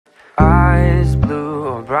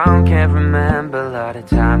remember, a lot of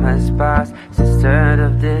time has passed since 3rd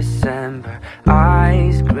of December.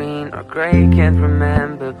 Eyes green or grey, can't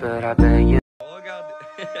remember, but I bet you. Regarde.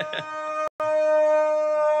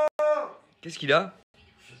 Qu'est-ce qu'il a?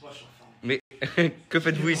 Je sais pas, je suis en forme. Mais que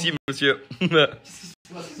faites-vous ici, monsieur?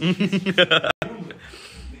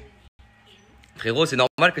 Frérot, c'est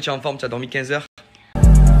normal que tu es en forme, tu as dormi 15 heures.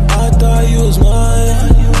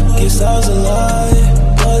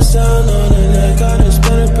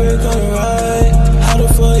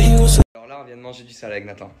 Alors là, on vient de manger du sale avec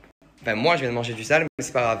Nathan. Enfin, moi, je viens de manger du sale, mais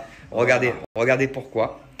c'est pas grave. Regardez, regardez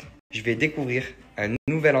pourquoi. Je vais découvrir un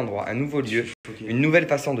nouvel endroit, un nouveau lieu, une nouvelle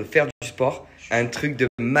façon de faire du sport, un truc de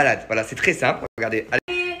malade. Voilà, c'est très simple. Regardez,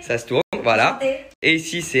 allez, ça se tourne, voilà. Et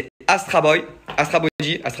ici, c'est Astra Boy. Astra Boy.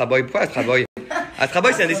 Astra Boy, pourquoi Astra Boy? Astra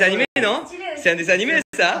Boy, c'est un dessin animé, non? C'est un dessin animé,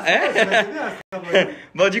 ça, hein?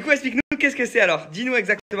 Bon, du coup, explique-nous qu'est-ce que c'est alors. Dis-nous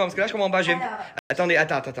exactement, parce que là, je comprends pas. Attendez,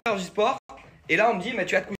 attends. Faire du sport. Et là, on me dit, mais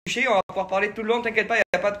tu vas te coucher, on va pouvoir parler tout le long, t'inquiète pas, il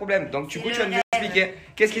n'y a pas de problème. Donc, du coup, tu vas nous expliquer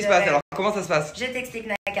qu'est-ce qui se passe. Alors, comment ça se passe? Je t'explique,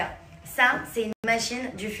 Naka. Ça, c'est une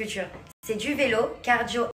machine du futur. C'est du vélo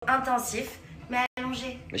cardio intensif, mais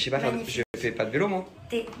allongé. Mais je sais pas faire, je fais pas de vélo, moi.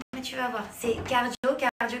 Mais tu vas voir, c'est cardio.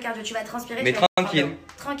 Tu vas transpirer. Mais tranquille.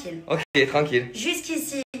 Tranquille. Ok, tranquille.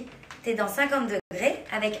 Jusqu'ici, t'es dans 50 degrés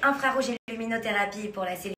avec infrarouge et luminothérapie pour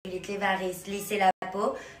la cellulite, les varices, lisser la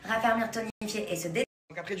peau, raffermir, tonifier et se détendre.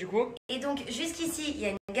 Donc après, du coup? Et donc, jusqu'ici, il y a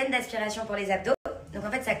une gaine d'aspiration pour les abdos. Donc,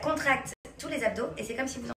 en fait, ça contracte tous les abdos et c'est comme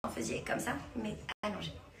si vous en faisiez comme ça, mais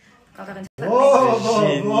allongé. Donc, encore une fois.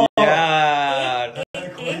 Génial!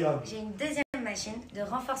 Et j'ai une deuxième machine de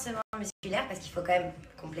renforcement musculaire parce qu'il faut quand même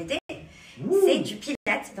compléter. C'est du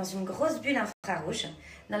pilates dans une grosse bulle infrarouge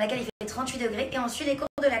dans laquelle il fait 38 degrés et on suit les cours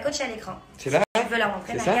de la coach à l'écran. C'est là? Tu veux la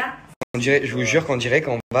montrer, Naka? On dirait, je vous jure qu'on dirait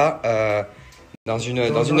qu'on va dans une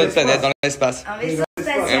autre planète, dans l'espace. Un vaisseau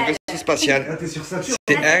spatial.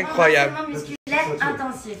 C'est incroyable. Musculaire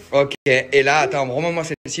intensif. Ok, et là, attends, remonte-moi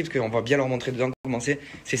celle-ci parce qu'on va bien leur montrer dedans comment c'est.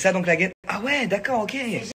 C'est ça donc la gaine? Ah ouais, d'accord, ok.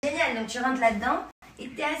 C'est génial, donc tu rentres là-dedans et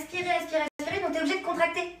t'es aspiré, donc t'es obligé de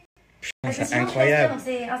contracter. Putain, c'est incroyable.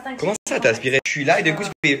 Comment ça t'as aspiré? Je suis là et du coup je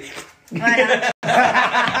fais... Voilà.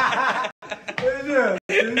 Moi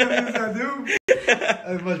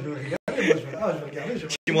je veux regarder,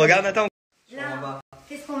 Tu me regardes, Nathan? Là,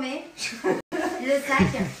 qu'est-ce qu'on met? Le sac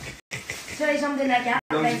sur les jambes de Naka.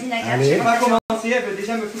 Vas-y, Naka. Allez. On va commencer, elle veut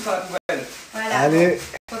déjà me foutre à la poubelle. Voilà. Allez.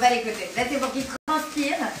 Faut pas l'écouter. Là, c'est pour qu'il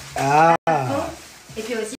transpire. Ah. Et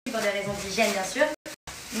puis aussi pour des raisons d'hygiène, bien sûr.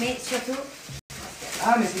 Mais surtout...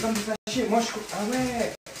 Ah, mais c'est comme du sachet. Moi, je... Ah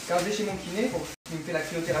ouais. Quand je vais chez mon kiné, il me fait la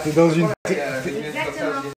cryothérapie. T'es dans une...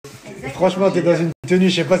 Exactement. Franchement, t'es dans une tenue,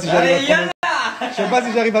 je sais pas si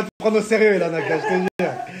j'arrive à te prendre au sérieux là, Naka, je te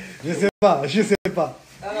jure. Je sais pas.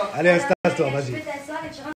 Allez, installe-toi, vas-y. Tu peux t'asseoir et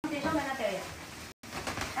tu rentres tes jambes à l'intérieur.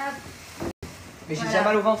 Mais j'ai déjà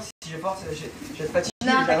mal au ventre si je porte, je vais être fatigué.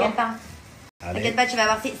 Non, t'inquiète pas. T'inquiète pas, tu vas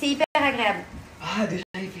voir, c'est hyper agréable. Ah, déjà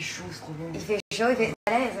il fait chaud, c'est trop bon. Il fait chaud, il fait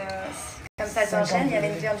à l'aise. Comme ça s'enchaîne, il y avait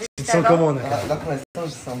une viande Tu te sens comment, Naka? Là pour l'instant, je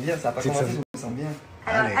sens bien, ça a pas commencé, je me sens bien.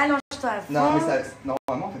 Alors, allonge-toi à fond. Non, mais ça,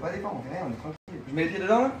 normalement, on fait pas d'effort, on fait rien, on est tranquille. Je mets les pieds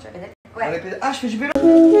dedans là? Ouais. Ah, je fais du vélo.